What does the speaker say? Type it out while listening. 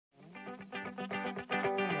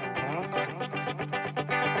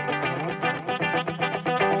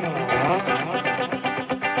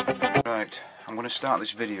going to start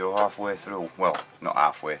this video halfway through. Well, not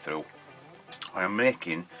halfway through. I am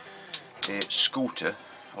making a scooter,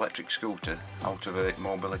 electric scooter, out of a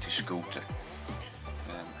mobility scooter.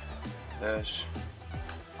 There's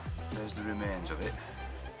the remains of it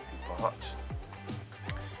in parts,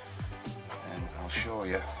 and I'll show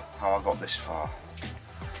you how I got this far.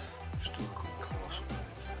 Just do a quick close up of it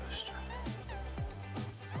first.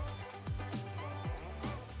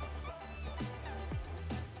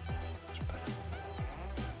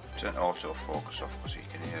 Turn autofocus off because you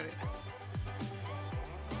can hear it.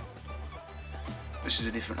 This is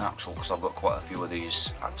a different axle because I've got quite a few of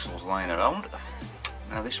these axles lying around.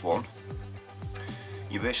 Now this one,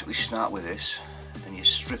 you basically start with this and you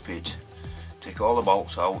strip it, take all the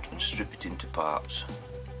bolts out and strip it into parts.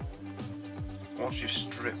 Once you've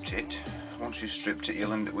stripped it,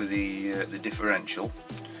 you'll end up with the differential.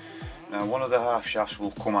 Now one of the half shafts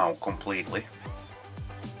will come out completely,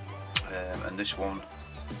 and this one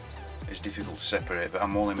is difficult to separate, but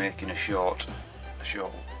I'm only making a short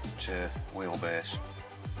wheelbase.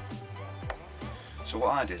 So what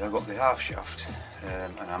I did, I got the half shaft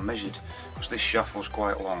and I measured, because this shaft was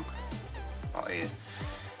quite long, right here.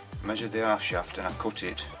 I measured the half shaft and I cut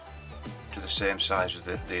it to the same size as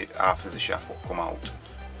the half of the shaft will come out.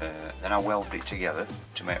 Then I welded it together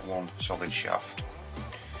to make one solid shaft.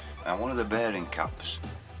 Now one of the bearing caps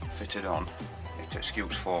fitted on,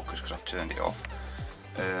 excuse focus because I've turned it off.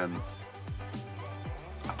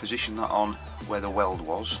 I positioned that on where the weld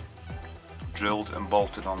was, drilled and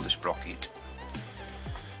bolted on the sprocket.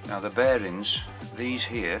 Now the bearings, these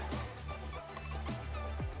here,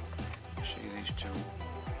 see these two,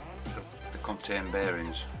 they contain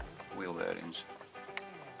bearings, wheel bearings.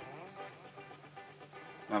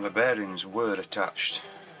 Now the bearings were attached,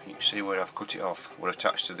 you can see where I've cut it off, were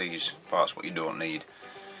attached to these parts what you don't need.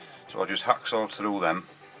 So I just hacksawed through them.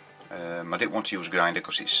 I didn't want to use grinder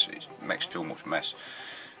because it makes too much mess.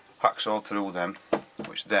 Hacksawed through them,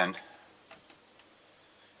 which then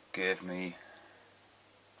gave me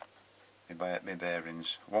my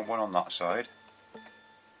bearings. One on that side,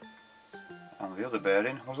 and the other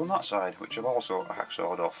bearing was on that side, which I've also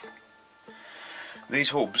hacksawed off.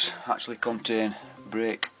 These hubs actually contain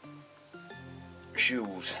brake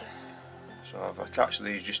shoes, so I've attached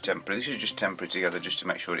these just temporary. This is just temporary together just to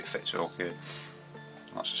make sure it fits okay.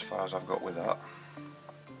 That's as far as I've got with that.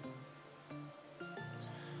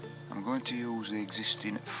 I'm going to use the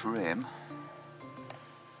existing frame.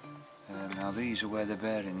 Now these are where the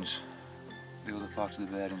bearings, the other part of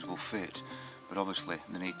the bearings will fit, but obviously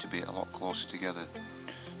they need to be a lot closer together.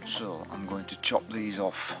 So I'm going to chop these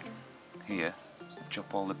off here,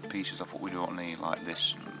 chop all the pieces off what we don't need, like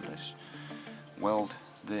this and this. Weld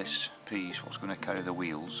this piece, what's going to carry the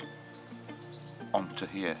wheels, onto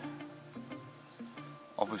here.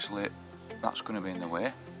 Obviously that's going to be in the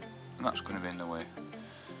way, and that's going to be in the way.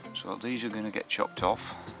 So these are going to get chopped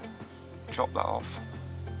off, chop that off,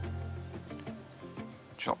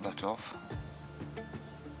 chop that off,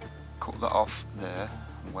 cut that off there,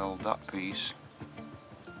 and weld that piece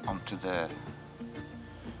onto there.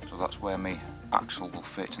 So that's where my axle will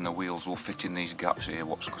fit and the wheels will fit in these gaps here,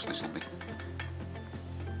 because this will be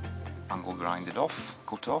angle grinded off,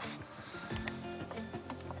 cut off.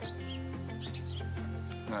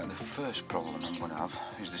 Now the first problem I'm going to have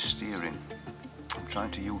is the steering. I'm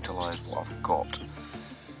trying to utilise what I've got.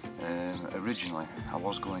 Originally I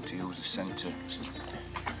was going to use the centre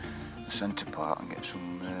part and get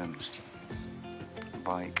some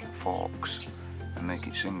bike forks and make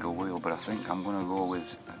it single wheel, but I think I'm going to go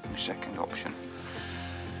with my second option,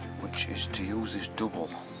 which is to use this double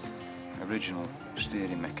original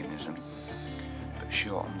steering mechanism but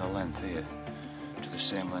shorten the length here to the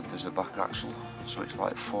same length as the back axle, so it's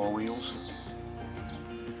like 4 wheels.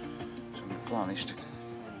 So my plan is to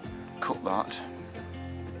cut that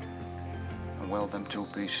and weld them two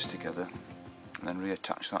pieces together and then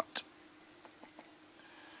reattach that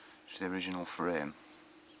to the original frame,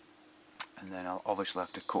 and then I'll obviously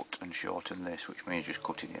have to cut and shorten this, which means just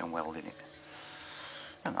cutting it and welding it,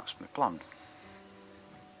 and that's my plan.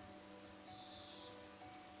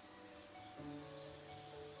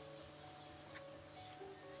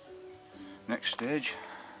 Next stage,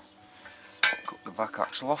 cut the back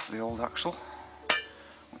axle off, the old axle,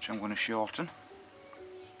 which I'm going to shorten.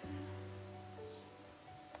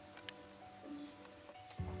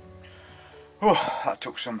 Oh, that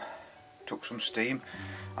took some steam.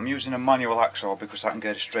 I'm using a manual hacksaw because I can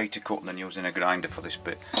get a straighter cut than using a grinder for this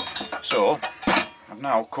bit. So I've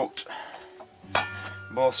now cut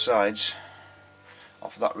both sides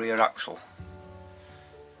off that rear axle,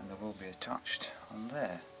 and they will be attached on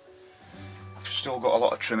there. I've still got a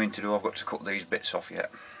lot of trimming to do. I've got to cut these bits off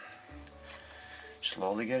yet.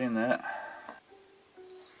 Slowly getting there.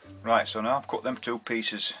 Right, so now I've cut them two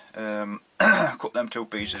pieces down.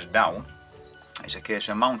 It's a case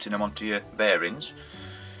of mounting them onto your bearings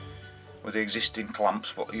with the existing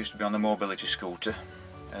clamps, what used to be on the mobility scooter,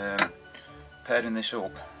 pairing this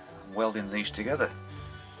up and welding these together.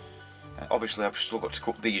 Obviously I've still got to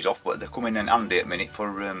cut these off, but they're coming in handy at the minute for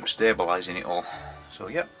stabilising it all. So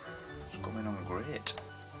yep, it's coming on great.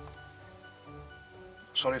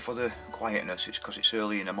 Sorry for the quietness, it's because it's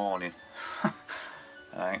early in the morning.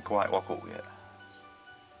 I ain't quite woke up yet.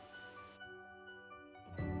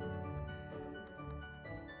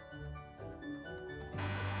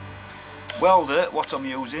 Welder, what I'm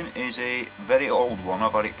using is a very old one.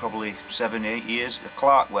 I've had it probably 7-8 years. A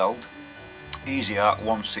Clark Weld Easy Art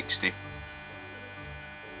 160.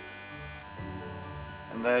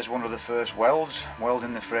 And there's one of the first welds,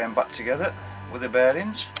 welding the frame back together with the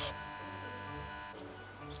bearings.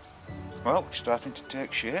 Well, it's starting to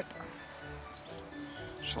take shape,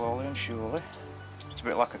 slowly and surely. It's a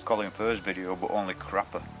bit like a Colin Firth video, but only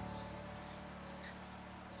crapper.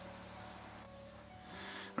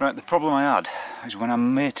 Right, the problem I had is when I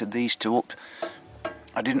mated these two up,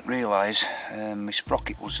 I didn't realise my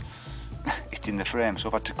sprocket was hitting the frame, so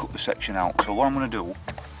I've had to cut the section out. So what I'm going to do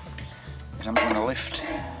is I'm going to lift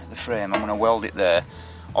the frame, I'm going to weld it there.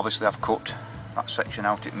 Obviously I've cut that section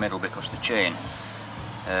out in the middle because the chain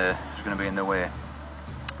is going to be in the way.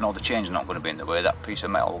 No, the chain's not going to be in the way, that piece of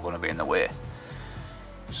metal is going to be in the way.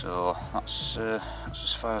 So that's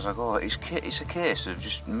as far as I go. It's a case of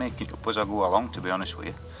just making it up as I go along, to be honest with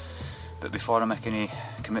you. But before I make any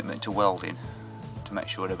commitment to welding, to make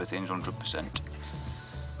sure everything's 100%.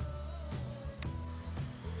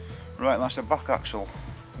 Right, that's the back axle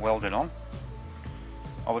welded on.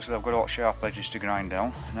 Obviously I've got all sharp edges to grind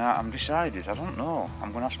down. Now I'm decided, I don't know.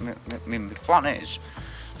 I'm going to ask my plan is,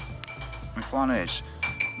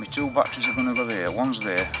 my two batteries are going to go there, one's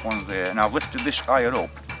there. Now I've lifted this higher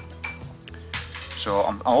up, so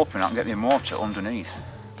I'm hoping I can get the motor underneath.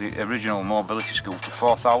 The original mobility scooter,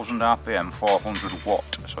 4000 RPM, 400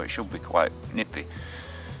 watt, so it should be quite nippy.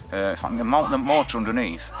 If I can mount the motor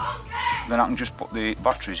underneath, then I can just put the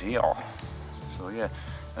batteries here. So yeah,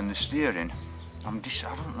 and the steering, I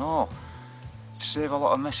don't know, to save a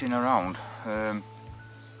lot of messing around, to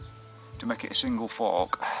make it a single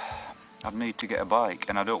fork, I'd need to get a bike,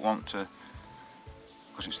 and I don't want to,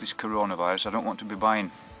 because it's this coronavirus, I don't want to be buying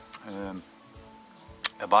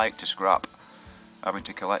a bike to scrap, having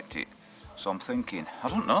to collect it. So I'm thinking, I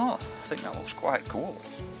don't know, I think that looks quite cool.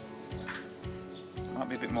 It might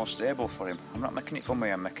be a bit more stable for him. I'm not making it for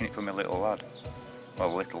me, I'm making it for my little lad.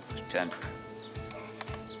 Well, little, he's 10.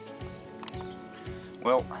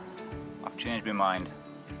 Well, I've changed my mind.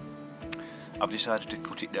 I've decided to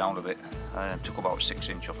cut it down a bit. I took about 6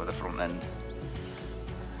 inch off of the front end.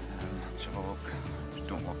 Let's have a look. It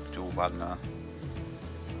don't look too bad now.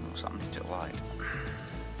 What's happening to the light?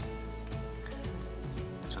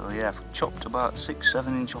 So yeah, I've chopped about 6-7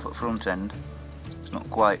 inch off at front end. It's not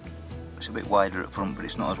quite, it's a bit wider at front, but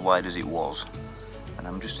it's not as wide as it was. And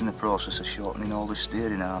I'm just in the process of shortening all the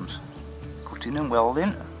steering arms. Cutting and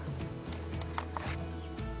welding.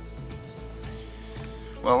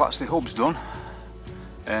 Well, that's the hubs done,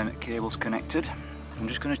 and cable's connected. I'm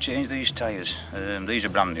just going to change these tyres. These are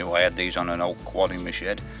brand new, I had these on an old quad in my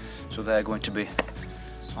shed, so they're going to be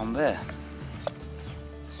on there.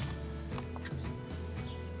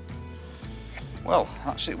 Well,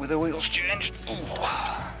 that's it with the wheels changed.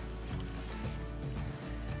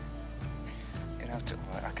 Get out of the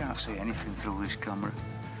light, I can't see anything through this camera.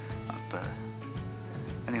 That's better.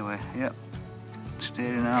 Anyway, yep,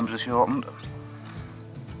 steering arms are shortened.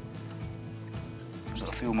 Got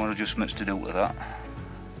a few more adjustments to do with that.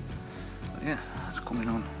 But yeah, it's coming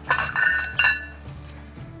on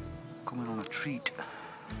a treat.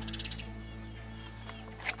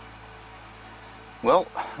 Well,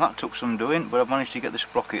 that took some doing, but I've managed to get the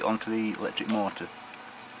sprocket onto the electric motor,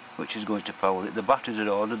 which is going to power it. The batteries are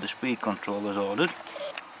ordered, the speed controller's ordered.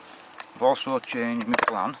 I've also changed my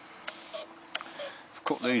plan. I've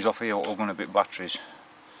cut these off here, what are going to be batteries.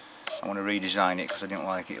 I want to redesign it because I didn't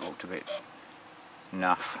like it, it looked a bit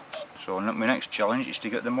naff. So my next challenge is to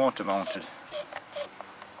get the motor mounted.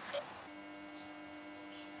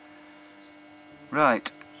 Right,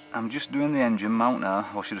 I'm just doing the engine mount now,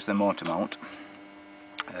 or should I say motor mount.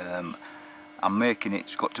 I'm making it,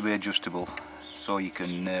 it's got to be adjustable so you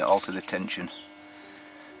can alter the tension.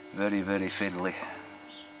 Very, very fiddly.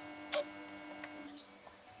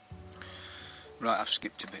 Right, I've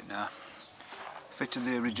skipped a bit now. Fitted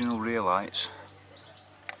the original rear lights.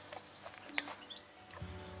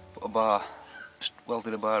 bar,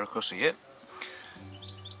 welded a bar across here.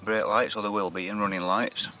 Brake lights, or there will be, and running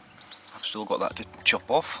lights. I've still got that to chop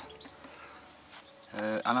off.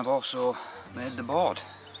 And I've also made the board.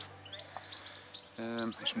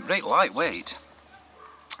 It's very lightweight.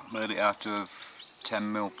 Made it out of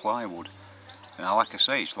 10mm plywood. And like I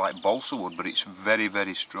say, it's like balsa wood, but it's very,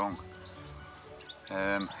 very strong.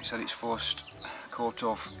 It's had its first coat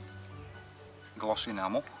of gloss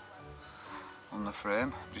enamel on the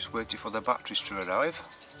frame, just waiting for the batteries to arrive.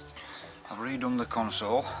 I've redone the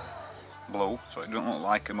console blue, so it doesn't look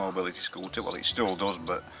like a mobility scooter. Well, it still does,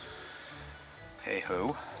 but hey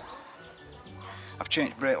ho. I've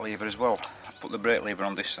changed brake lever as well. I've put the brake lever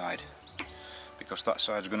on this side because that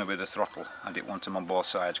side's going to be the throttle. I didn't want them on both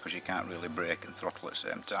sides because you can't really brake and throttle at the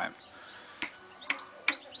same time.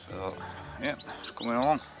 So yeah, it's coming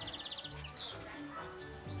along.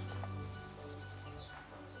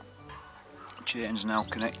 Chain's now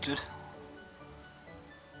connected.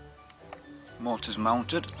 Motor's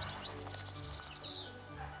mounted.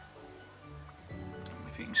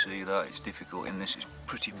 If you can see that, it's difficult in this, it's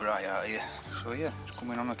pretty bright out here. So yeah, it's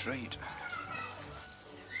coming on a treat.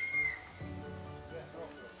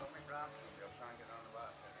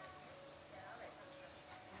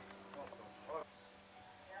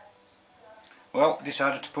 Well,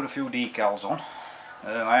 decided to put a few decals on.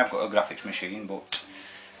 I have got a graphics machine, but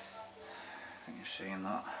I think you're seeing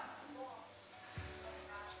that.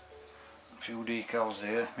 A few decals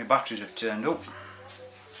there. My batteries have turned up.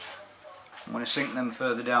 I'm going to sink them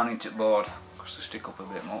further down into the board because they stick up a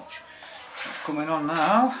bit much. It's coming on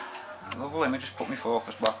now. Lovely. Let me just put my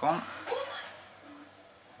focus back on.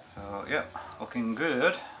 So yeah, looking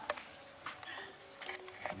good.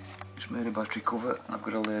 Just made a battery cover. I've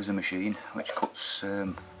got a laser machine which cuts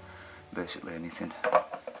basically anything.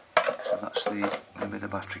 So that's going to be the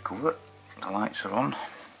battery cover. The lights are on.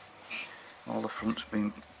 All the front's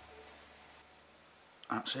been.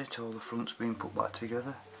 That's it. All the front's been put back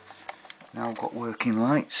together. Now I've got working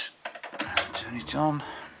lights. Turn it on.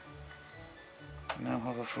 Now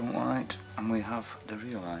have a front light, and we have the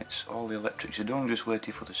rear lights. All the electrics are done. Just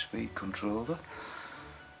waiting for the speed controller.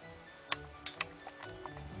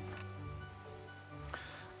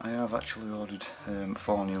 I have actually ordered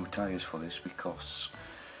 4 new tyres for this because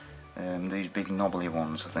these big knobbly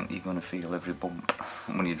ones, I think you're going to feel every bump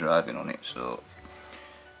when you're driving on it. So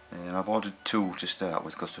I've ordered 2 to start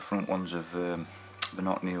with because the front ones have they're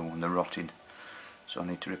not new and they're rotting, so I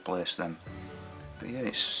need to replace them. But yeah,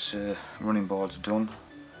 it's running board's done,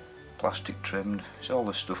 plastic trimmed. It's all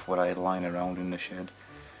the stuff what I had lying around in the shed.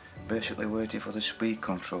 Basically waiting for the speed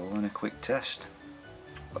control and a quick test.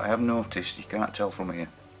 But I have noticed, you can't tell from here,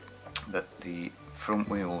 that the front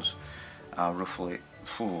wheels are roughly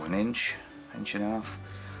an inch and a half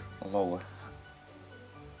lower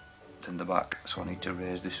than the back, so I need to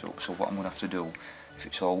raise this up. So what I'm going to have to do, if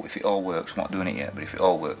it all works, I'm not doing it yet, but if it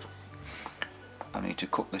all works, I need to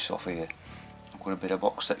cut this off here. I've got a bit of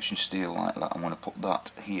box section steel like that. I'm going to put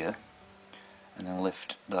that here and then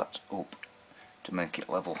lift that up to make it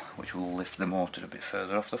level, which will lift the motor a bit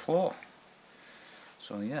further off the floor.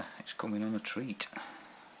 So yeah, it's coming on a treat.